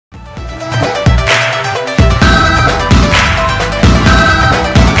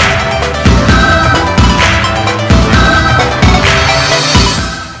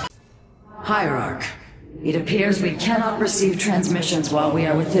It appears we cannot receive transmissions while we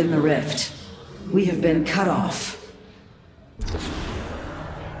are within the rift. We have been cut off.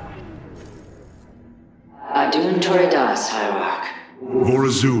 Adun Toridas, Hierarch.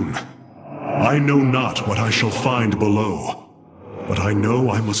 Vorazun, I know not what I shall find below, but I know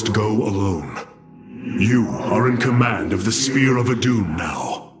I must go alone. You are in command of the Spear of Adun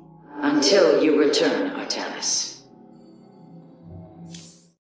now. Until you return, Artanis.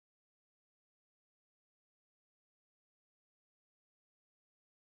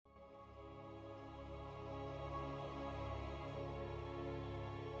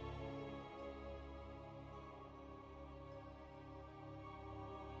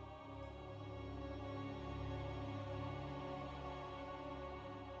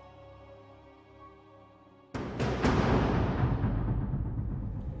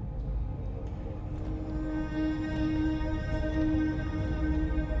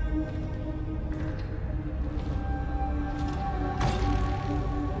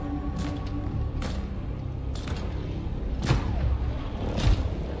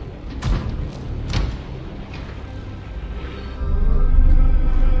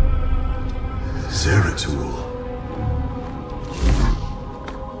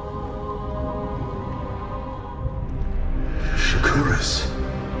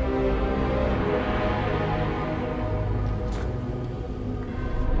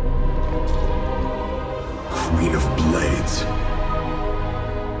 Queen of Blades.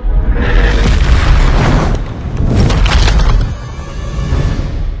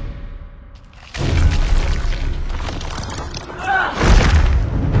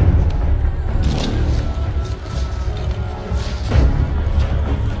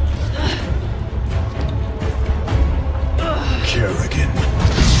 Kerrigan.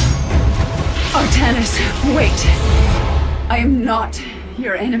 Artanis, wait! I am not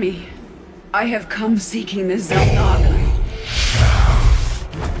your enemy. I have come seeking the Xel'Naga.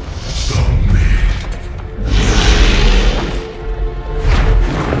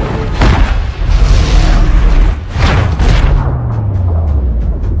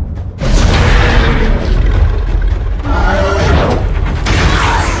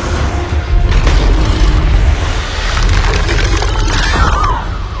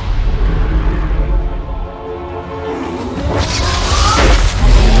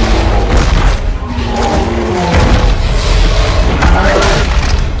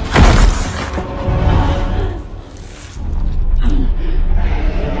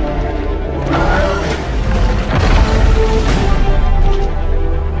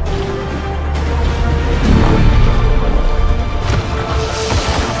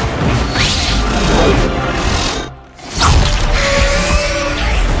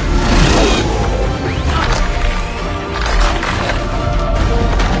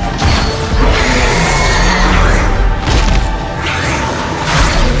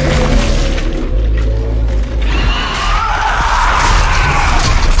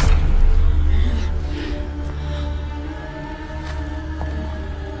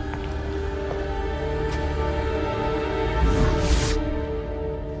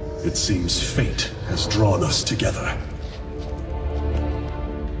 It seems fate has drawn us together.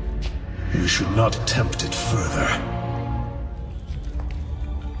 We should not attempt it further.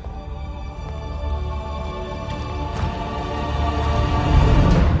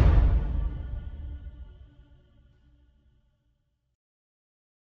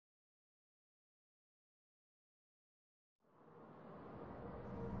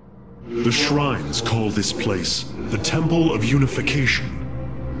 The shrines call this place the Temple of Unification.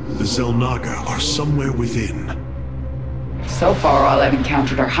 The Xel'Naga are somewhere within. So far, all I've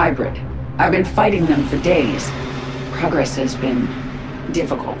encountered are hybrid. I've been fighting them for days. Progress has been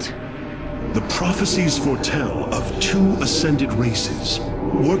difficult. The prophecies foretell of two ascended races,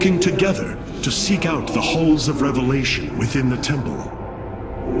 working together to seek out the halls of revelation within the temple.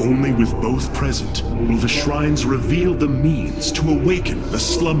 Only with both present will the shrines reveal the means to awaken the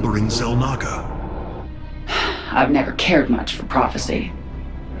slumbering Xel'Naga. I've never cared much for prophecy.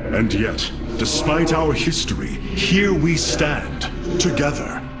 And yet, despite our history, here we stand,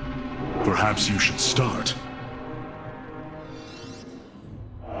 together. Perhaps you should start.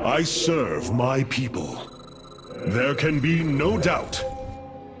 I serve my people. There can be no doubt.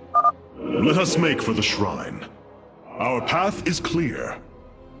 Let us make for the shrine. Our path is clear.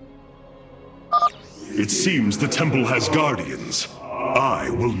 It seems the temple has guardians.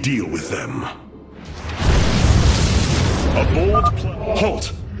 I will deal with them. A bold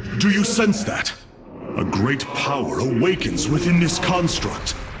halt! Do you sense that? A great power awakens within this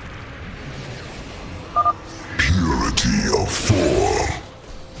construct. Purity of form.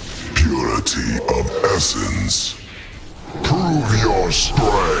 Purity of assassins. Prove your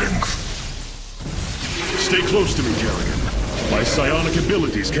strength. Stay close to me, Kerrigan. My psionic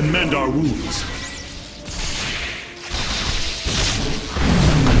abilities can mend our wounds.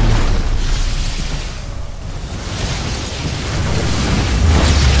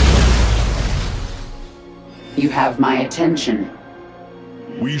 You have my attention.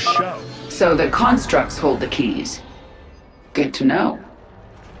 We shall. So the constructs hold the keys. Good to know.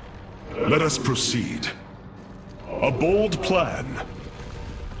 Let us proceed. A bold plan.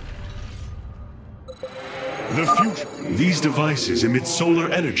 The future. These devices emit solar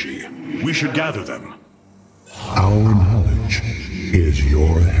energy. We should gather them. Our knowledge is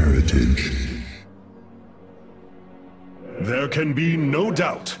your heritage. There can be no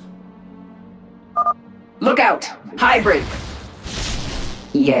doubt. Look out! Hybrid!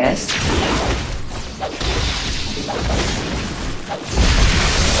 Yes?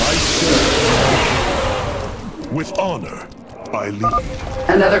 I serve. With honor, I lead.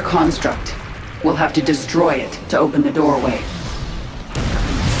 Another construct. We'll have to destroy it to open the doorway.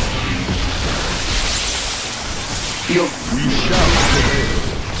 We shall prevail.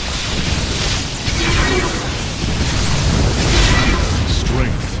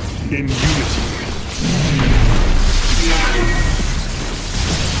 Strength in unity.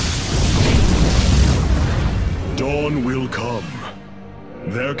 Dawn will come.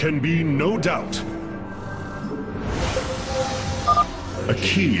 There can be no doubt. A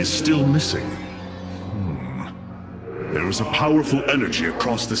key is still missing. There is a powerful energy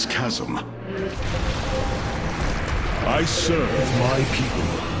across this chasm. I serve my people.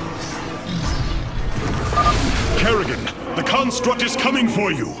 Kerrigan, the construct is coming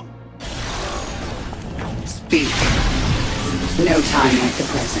for you! Speak. No time like the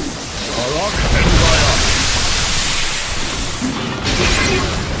present. Arak and Raya.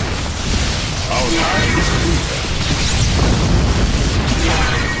 Our path is clear.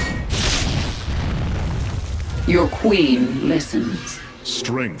 Your queen listens.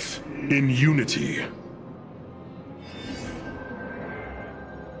 Strength in unity.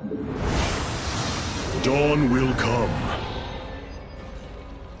 Dawn will come.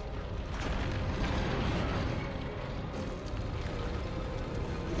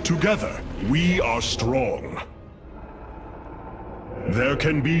 Together, we are strong. There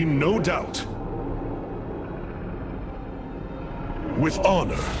can be no doubt. With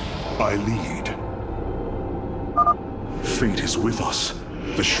honor, I lead. Fate is with us.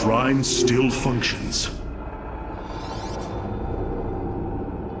 The shrine still functions.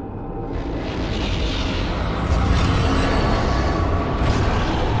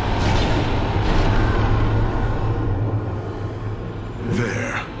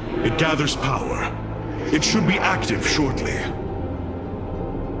 There. It gathers power. It should be active shortly.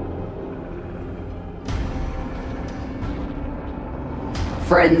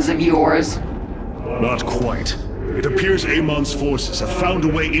 Friends of yours? Not quite. It appears Amon's forces have found a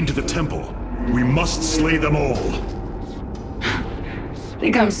way into the temple. We must slay them all.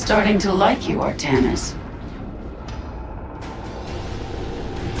 Think I'm starting to like you, Artanis.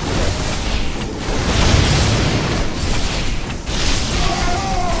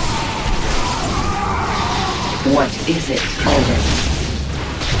 What is it already?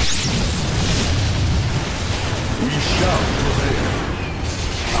 We shall prevail.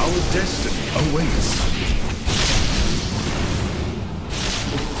 Our destiny awaits.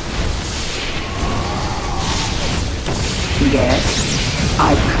 Yes,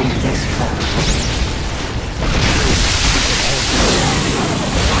 I've come this far.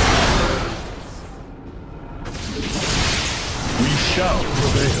 We shall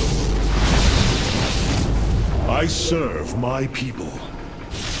prevail. I serve my people.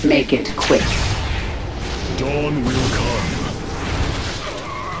 Make it quick. Dawn will come.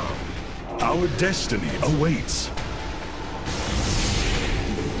 Our destiny awaits.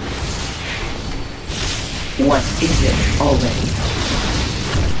 What is it already?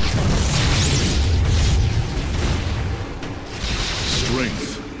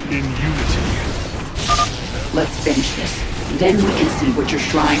 Strength in unity. Let's finish this. Then we can see what your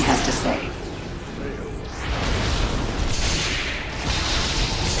shrine has to say.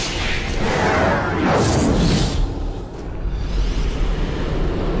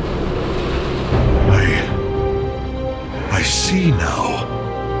 I see now.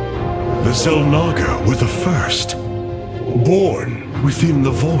 The Xel'Naga were the first, born within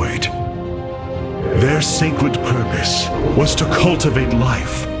the void. Their sacred purpose was to cultivate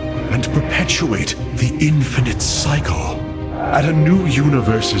life and perpetuate the infinite cycle. At a new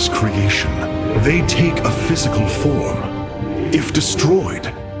universe's creation, they take a physical form. If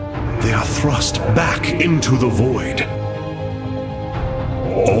destroyed, they are thrust back into the void.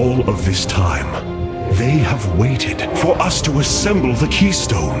 All of this time, they have waited for us to assemble the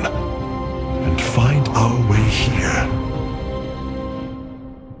keystone and find our way here.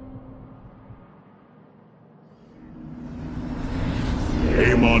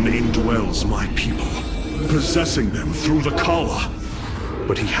 Amon indwells my people, possessing them through the Kala.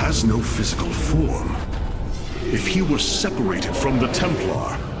 But he has no physical form. If he were separated from the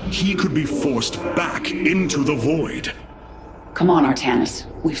Templar, he could be forced back into the void. Come on, Artanis.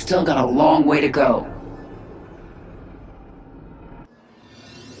 We've still got a long way to go.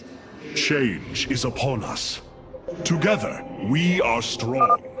 Change is upon us. Together, we are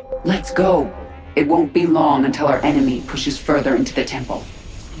strong. Let's go. It won't be long until our enemy pushes further into the temple.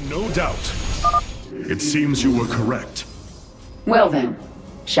 No doubt. It seems you were correct. Well then,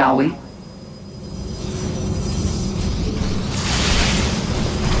 shall we?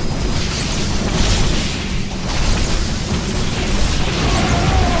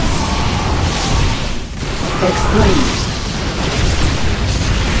 Explain.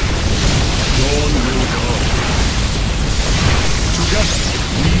 Dawn will come. Together,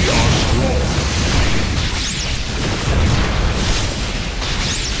 we are strong.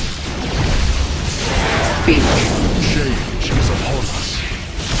 Speak. Change is upon us.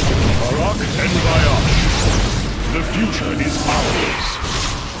 Arak and Vayash. The future is ours.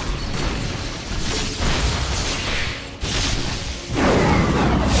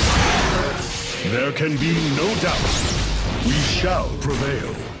 There can be no doubt. We shall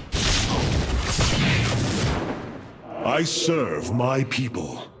prevail. I serve my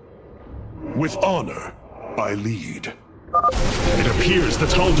people. With honor, I lead. It appears the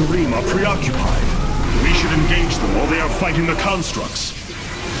Tal'Darim are preoccupied. We should engage them while they are fighting the constructs.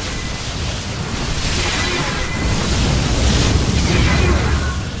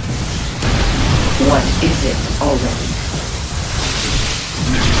 What is it already?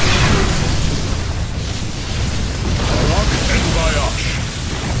 Arak and Vayash.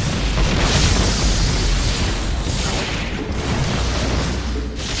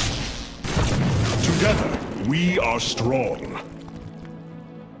 Together, we are strong.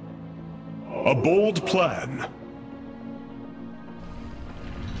 A bold plan.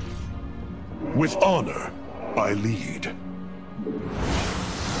 With honor, I lead.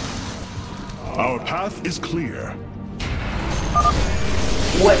 Our path is clear.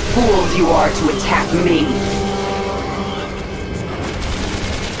 What fools you are to attack me!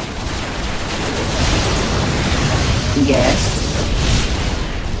 Yes.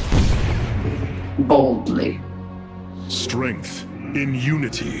 Boldly. Strength in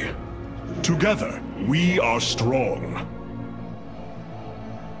unity. Together, we are strong.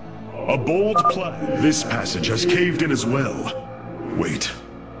 A bold plan. This passage has caved in as well. Wait.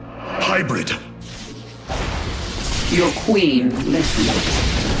 Hybrid. Your queen listens.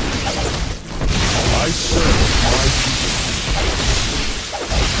 I serve my people.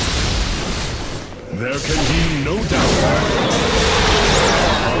 There can be no doubt.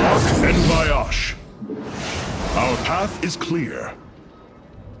 Arak and Vayash. Our path is clear.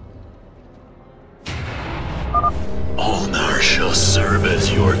 Ulnar shall serve as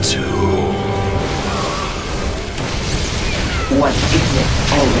your tomb. What is it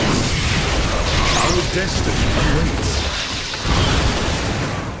already? Our destiny awaits.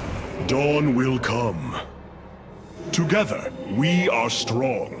 Dawn will come. Together, we are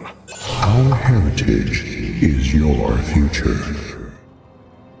strong. Our heritage is your future.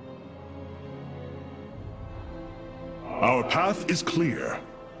 Our path is clear.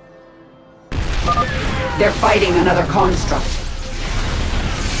 They're fighting another construct.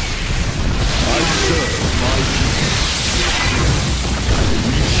 I serve my people.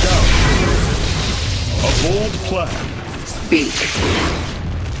 We shall. A bold plan. Speak.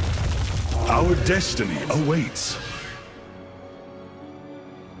 Our destiny awaits.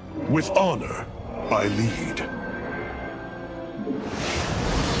 With honor, I lead.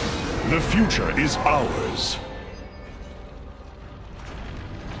 The future is ours.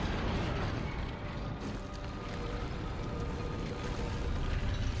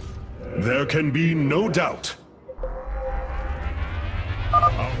 There can be no doubt.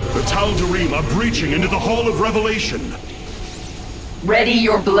 The Tal'Darim are breaching into the Hall of Revelation. Ready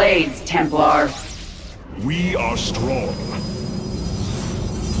your blades, Templar. We are strong.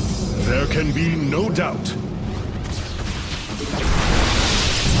 There can be no doubt.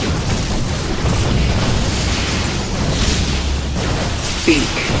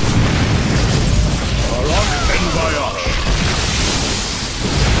 Speak. Arak and Vayash.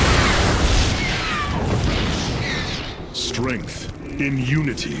 strength in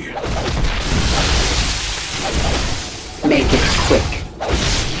unity. Make it quick.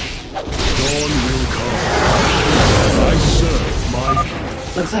 Dawn will come. I serve my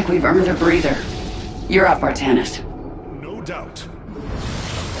king. Looks like we've earned a breather. You're up, Artanis. No doubt.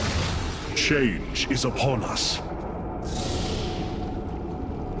 Change is upon us.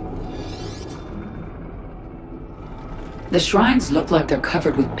 The shrines look like they're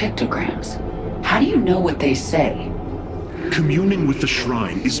covered with pictograms. How do you know what they say? Communing with the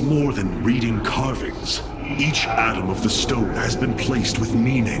shrine is more than reading carvings. Each atom of the stone has been placed with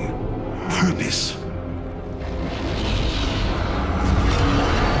meaning, purpose.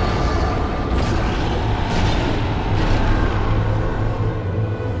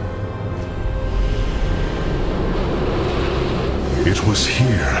 It was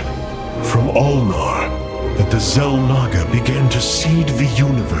here, from Ulnar, that the Xel'Naga began to seed the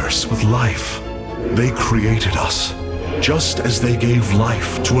universe with life. They created us, just as they gave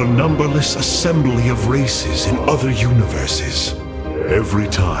life to a numberless assembly of races in other universes. Every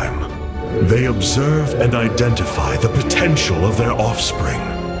time, they observe and identify the potential of their offspring,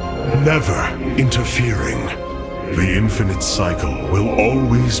 never interfering. The infinite cycle will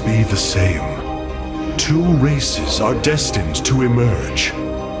always be the same. Two races are destined to emerge.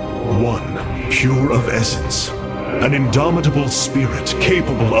 One, pure of essence, an indomitable spirit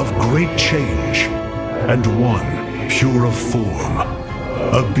capable of great change, and one, pure of form,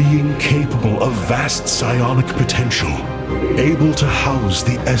 a being capable of vast psionic potential, able to house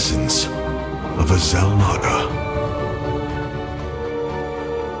the essence of a Xel'Naga.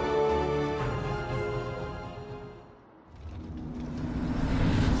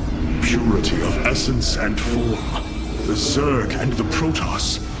 Purity of essence and form, the Zerg and the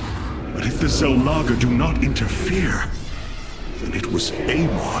Protoss. But if the Xel'Naga do not interfere, then it was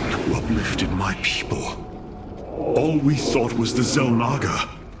Amon who uplifted my people. All we thought was the Xel'Naga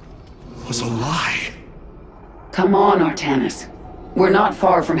was a lie. Come on, Artanis. We're not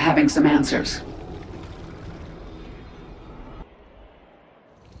far from having some answers.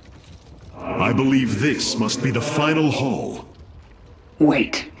 I believe this must be the final hall.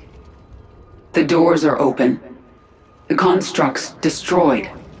 Wait. The doors are open. The construct's destroyed.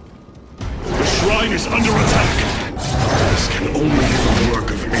 The shrine is under attack. This can only be the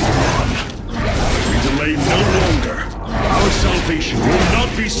work of Amon. We delay no longer. Our salvation will not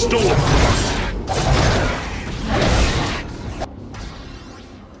be stolen from us.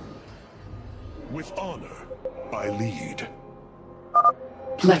 With honor, I lead.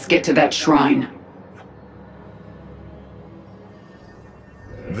 Let's get to that shrine.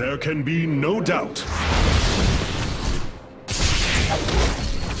 There can be no doubt.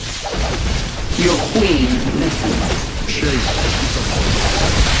 Your queen, listen. Change is upon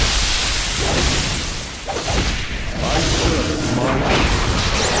us. I serve my king.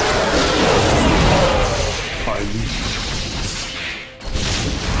 I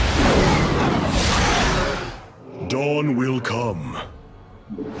lead. Dawn will come.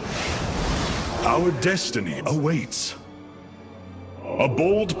 Our destiny awaits. A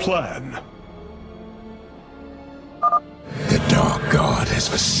bold plan. The Dark God has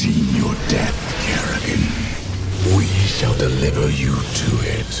foreseen your death, Kerrigan. We shall deliver you to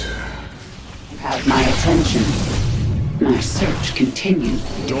it. Have my attention. My search continues.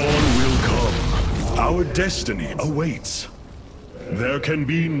 Dawn will come. Our destiny awaits. There can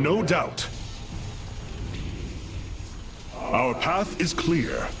be no doubt. Our path is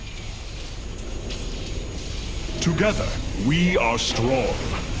clear. Together, we are strong.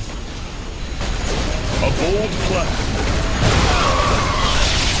 A bold plan.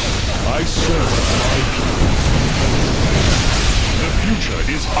 I serve my people. The future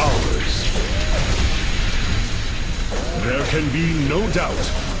is ours. There can be no doubt.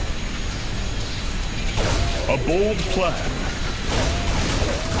 A bold plan.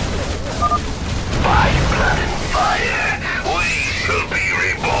 By blood and fire, we shall be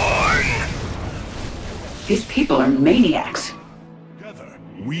reborn. These people are maniacs. Together,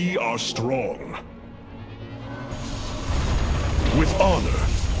 we are strong. With honor,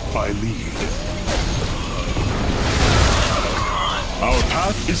 I lead. Our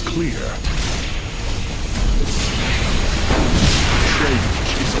path is clear. Change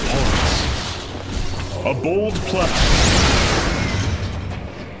is upon us. A bold plan.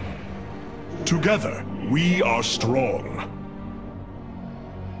 Together, we are strong.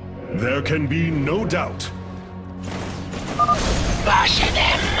 There can be no doubt. Bash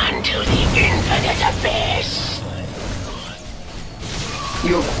them unto the infinite abyss.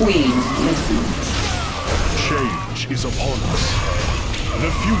 Your queen listens. Change is upon us.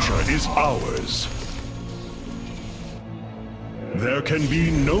 The future is ours. There can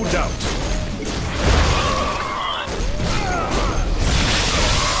be no doubt.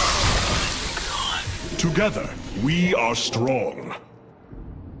 Together, we are strong.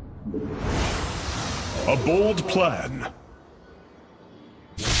 A bold plan.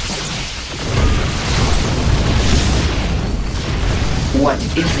 What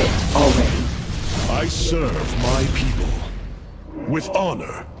is it already? I serve my people. With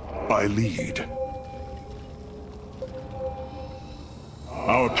honor, I lead.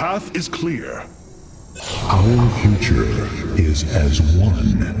 Our path is clear. Our future is as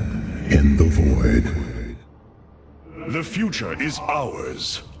one in the void. The future is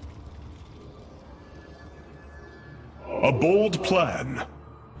ours. A bold plan.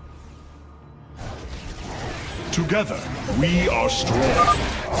 Together, we are strong.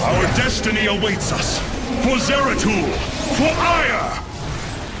 Our destiny awaits us. For Zeratul! For Ire!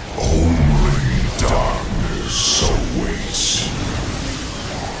 Only darkness awaits.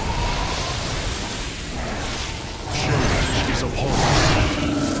 Change is upon us.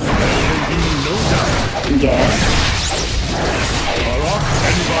 There can be no doubt. Yes. Barak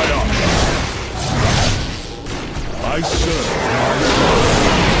and Bayak. I serve my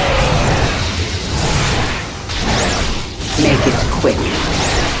Make it quick.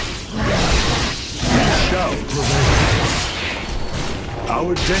 We shall prevail.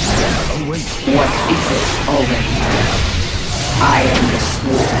 Our destiny awaits. What is it already? I am the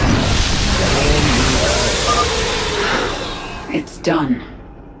Sworn. It's done.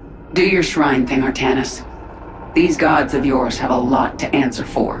 Do your shrine thing, Artanis. These gods of yours have a lot to answer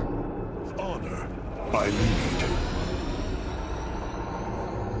for. Honor, I lead.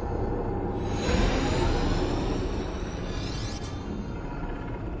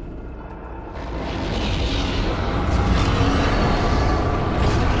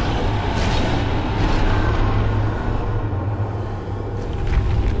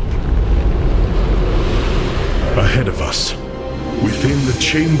 Ahead of us, within the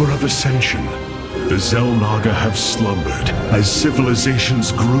Chamber of Ascension, the Xel'Naga have slumbered as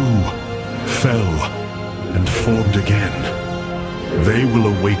civilizations grew, fell, and formed again. They will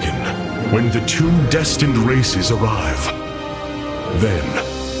awaken when the two destined races arrive. Then,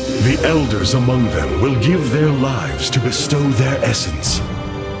 the elders among them will give their lives to bestow their essence.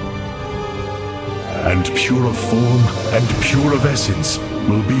 And pure of form and pure of essence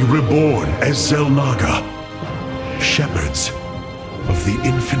will be reborn as Xel'Naga, shepherds of the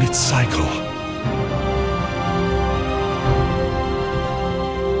infinite cycle.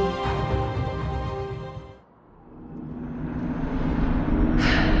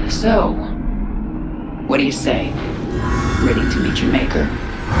 So, what do you say? Ready to meet your maker?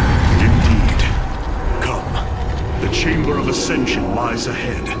 Indeed. Come. The Chamber of Ascension lies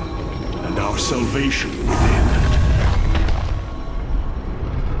ahead, and our salvation within.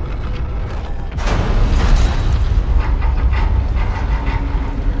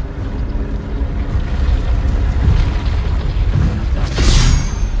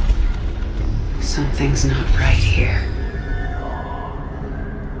 Something's not right here.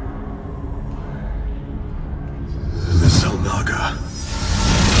 The Xel'Naga.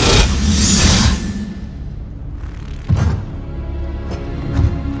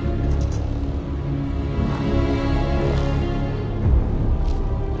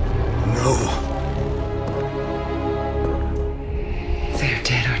 No. They're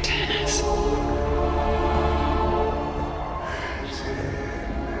dead, Artanis.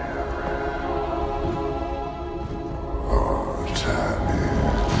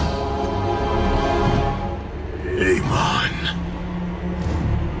 Amon.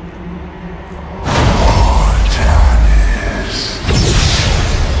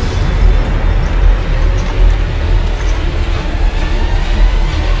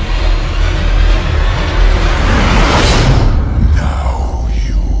 Now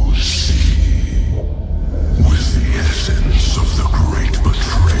you see, with the essence of the great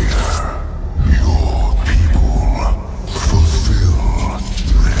betrayer, your people fulfill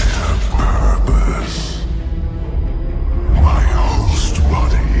their purpose. My host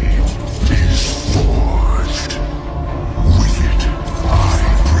body is forged. With it, I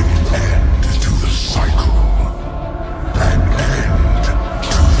bring an end to the cycle, an end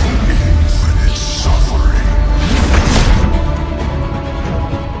to the infinite suffering.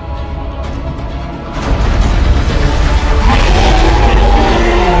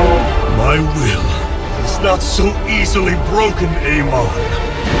 My will is not so easily broken, Amon.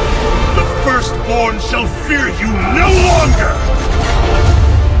 The Firstborn shall fear you no longer!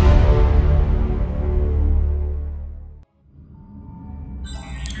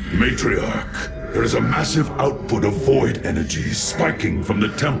 Matriarch, There is a massive output of void energy spiking from the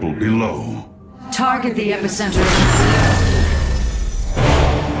temple below. Target the epicenter.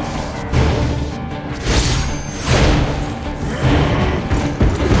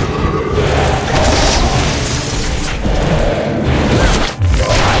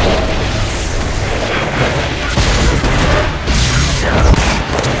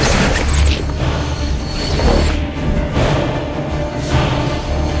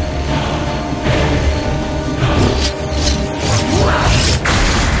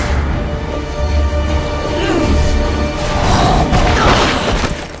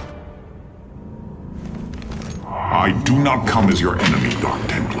 I do not come as your enemy, Dark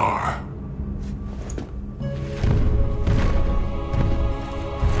Templar.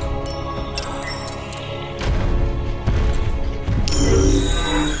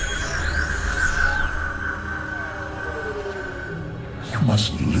 You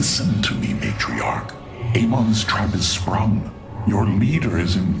must listen to me, Matriarch. Amon's trap is sprung. Your leader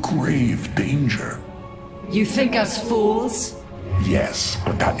is in grave danger. You think us fools? Yes,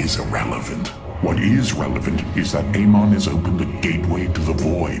 but that is irrelevant. What is relevant is that Amon has opened a gateway to the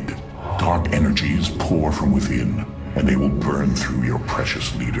void. Dark energies pour from within, and they will burn through your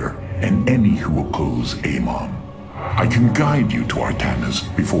precious leader, and any who oppose Amon. I can guide you to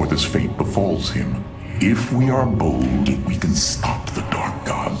Artanis before this fate befalls him. If we are bold, we can stop the Dark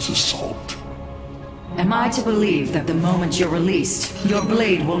God's assault. Am I to believe that the moment you're released, your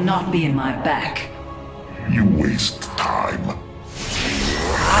blade will not be in my back? You waste time.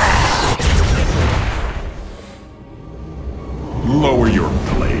 Lower your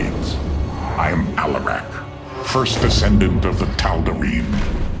blades. I am Alarak, first descendant of the Tal'Darim.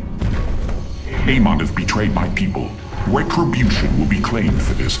 Amon has betrayed my people. Retribution will be claimed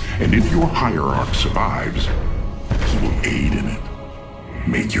for this, and if your hierarch survives, he will aid in it.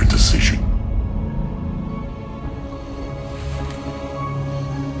 Make your decision.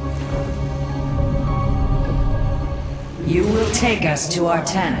 You will take us to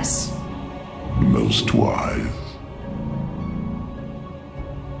Artanis. Most wise.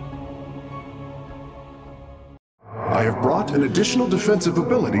 I have brought an additional defensive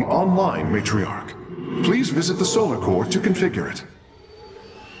ability online, Matriarch. Please visit the Solar Core to configure it.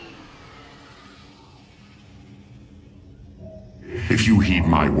 If you heed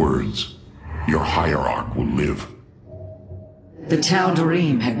my words, your hierarch will live. The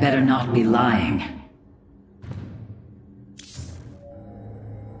Tal'Darim had better not be lying.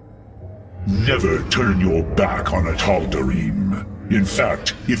 Never turn your back on a Tal'Darim. In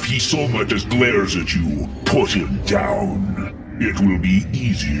fact, if he so much as glares at you, put him down. It will be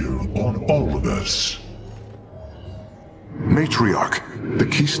easier on all of us. Matriarch, the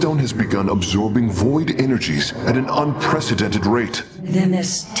Keystone has begun absorbing void energies at an unprecedented rate. Then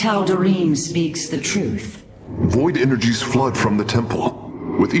this Tal'Darim speaks the truth. Void energies flood from the temple.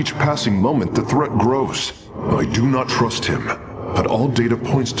 With each passing moment, the threat grows. I do not trust him, but all data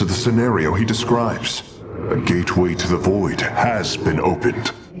points to the scenario he describes. A gateway to the void has been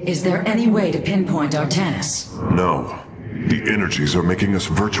opened. Is there any way to pinpoint Artanis? No. The energies are making us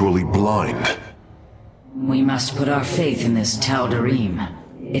virtually blind. We must put our faith in this Tal'Darim.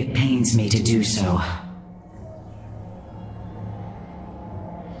 It pains me to do so.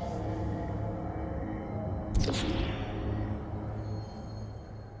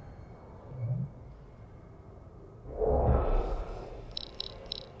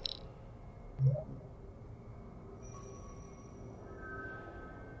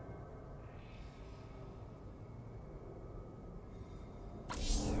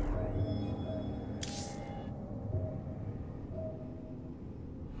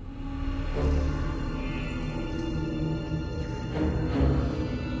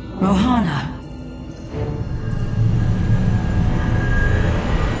 Rohana!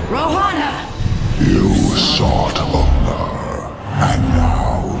 Rohana! You sought honor, and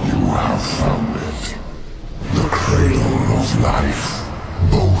now you have found it. The cradle of life,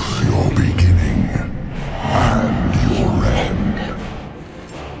 both your beginning and your end.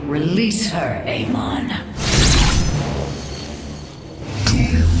 Release her, Amon. Do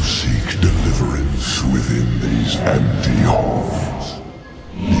you seek deliverance within these empty halls?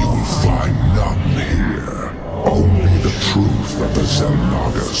 You will find none here. Only the truth of the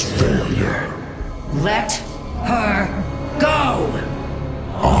Xel'Naga's failure. Let her go!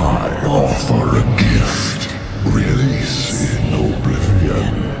 I offer a gift. Release in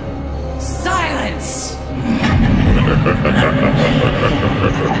oblivion. Silence!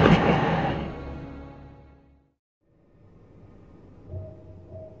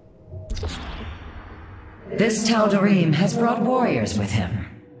 This Tal'Darim has brought warriors with him.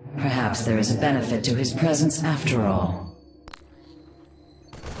 Perhaps there is a benefit to his presence after all.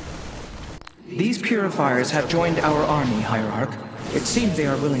 These purifiers have joined our army, Hierarch. It seems they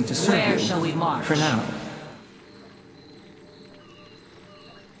are willing to serve you. Where shall we march? For now.